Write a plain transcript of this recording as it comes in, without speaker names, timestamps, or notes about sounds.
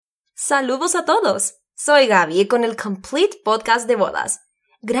Saludos a todos. Soy Gaby con el Complete Podcast de Bodas.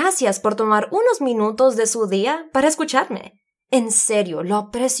 Gracias por tomar unos minutos de su día para escucharme. En serio, lo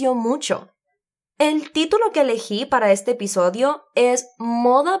aprecio mucho. El título que elegí para este episodio es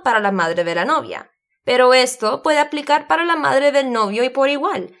Moda para la madre de la novia, pero esto puede aplicar para la madre del novio y por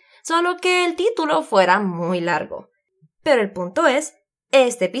igual, solo que el título fuera muy largo. Pero el punto es,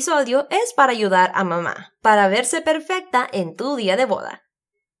 este episodio es para ayudar a mamá, para verse perfecta en tu día de boda.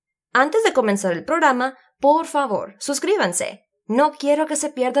 Antes de comenzar el programa, por favor, suscríbanse. No quiero que se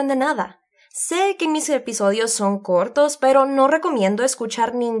pierdan de nada. Sé que mis episodios son cortos, pero no recomiendo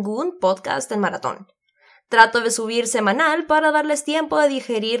escuchar ningún podcast en maratón. Trato de subir semanal para darles tiempo de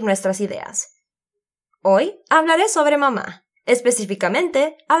digerir nuestras ideas. Hoy hablaré sobre mamá,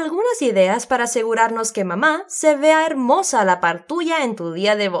 específicamente algunas ideas para asegurarnos que mamá se vea hermosa a la par tuya en tu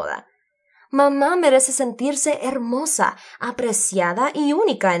día de boda. Mamá merece sentirse hermosa, apreciada y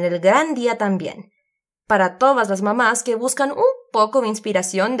única en el gran día también. Para todas las mamás que buscan un poco de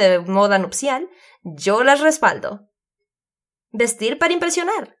inspiración de moda nupcial, yo las respaldo. Vestir para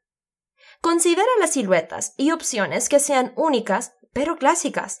impresionar. Considera las siluetas y opciones que sean únicas, pero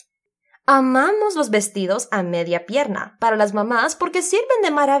clásicas. Amamos los vestidos a media pierna para las mamás porque sirven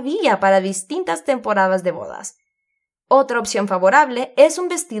de maravilla para distintas temporadas de bodas. Otra opción favorable es un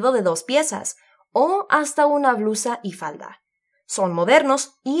vestido de 2 piezas o hasta una blusa y falda. Son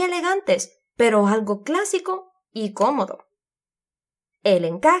modernos y elegantes, pero algo clásico y cómodo. El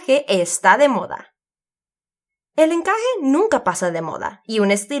encaje está de moda. El encaje nunca pasa de moda y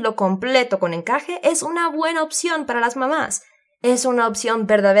un estilo completo con encaje es una buena opción para las mamás. Es una opción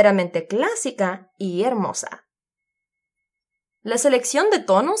verdaderamente clásica y hermosa. La selección de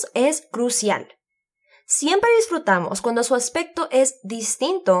tonos es crucial. Siempre disfrutamos cuando su aspecto es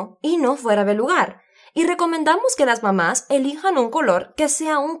distinto y no fuera de lugar, y recomendamos que las mamás elijan un color que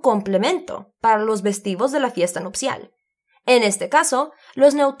sea un complemento para los vestidos de la fiesta nupcial. En este caso,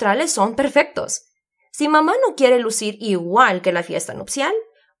 los neutrales son perfectos. Si mamá no quiere lucir igual que la fiesta nupcial,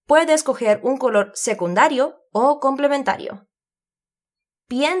 puede escoger un color secundario o complementario.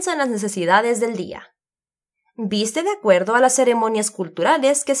 Piensa en las necesidades del día. Viste de acuerdo a las ceremonias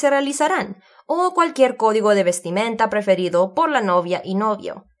culturales que se realizarán o cualquier código de vestimenta preferido por la novia y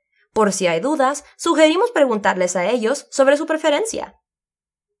novio. Por si hay dudas, sugerimos preguntarles a ellos sobre su preferencia.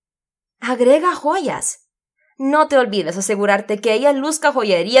 Agrega joyas. No te olvides asegurarte que ella luzca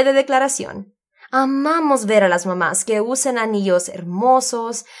joyería de declaración. Amamos ver a las mamás que usen anillos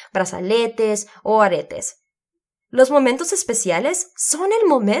hermosos, brazaletes o aretes. Los momentos especiales son el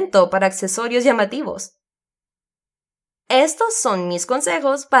momento para accesorios llamativos. Estos son mis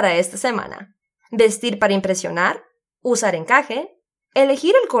consejos para esta semana. Vestir para impresionar, usar encaje,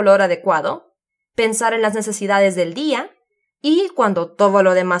 elegir el color adecuado, pensar en las necesidades del día y cuando todo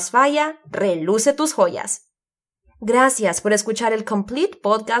lo demás falla, reluce tus joyas. Gracias por escuchar el Complete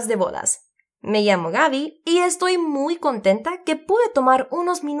Podcast de Bodas. Me llamo Gaby y estoy muy contenta que pude tomar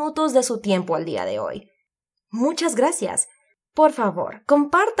unos minutos de su tiempo al día de hoy. Muchas gracias. Por favor,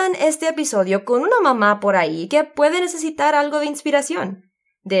 compartan este episodio con una mamá por ahí que puede necesitar algo de inspiración.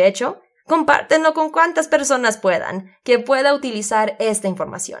 De hecho, compártenlo con cuantas personas puedan que pueda utilizar esta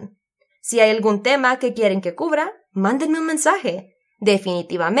información. Si hay algún tema que quieren que cubra, mándenme un mensaje.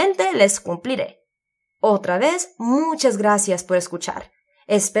 Definitivamente les cumpliré. Otra vez, muchas gracias por escuchar.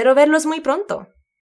 Espero verlos muy pronto.